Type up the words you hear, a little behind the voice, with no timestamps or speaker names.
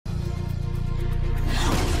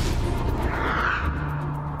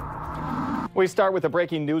We start with a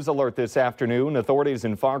breaking news alert this afternoon. Authorities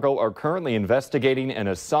in Fargo are currently investigating an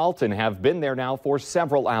assault and have been there now for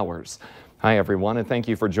several hours. Hi, everyone, and thank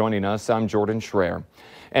you for joining us. I'm Jordan Schreier.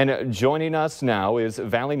 And joining us now is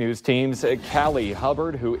Valley News Team's Callie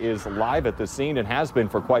Hubbard, who is live at the scene and has been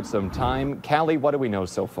for quite some time. Callie, what do we know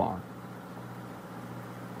so far?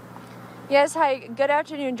 Yes, hi. Good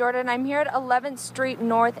afternoon, Jordan. I'm here at 11th Street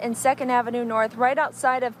North and 2nd Avenue North, right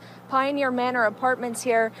outside of Pioneer Manor Apartments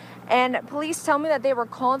here. And police tell me that they were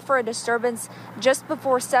called for a disturbance just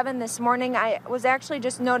before 7 this morning. I was actually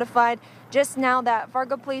just notified just now that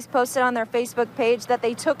Fargo police posted on their Facebook page that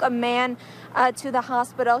they took a man to the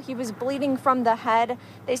hospital. He was bleeding from the head.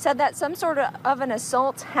 They said that some sort of an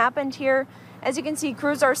assault happened here. As you can see,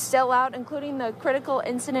 crews are still out, including the critical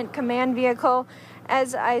incident command vehicle.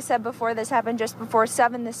 As I said before, this happened just before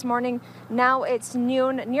 7 this morning. Now it's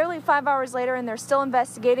noon, nearly 5 hours later, and they're still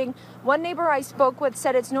investigating. One neighbor I spoke with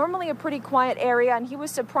said it's normally a pretty quiet area, and he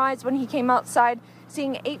was surprised when he came outside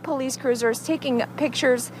seeing 8 police cruisers taking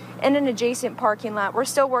pictures in an adjacent parking lot. We're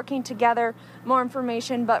still working to gather more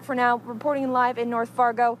information, but for now, reporting live in North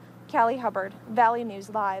Fargo, Callie Hubbard, Valley News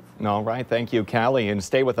Live. All right, thank you, Callie, and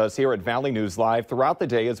stay with us here at Valley News Live throughout the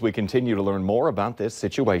day as we continue to learn more about this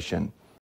situation.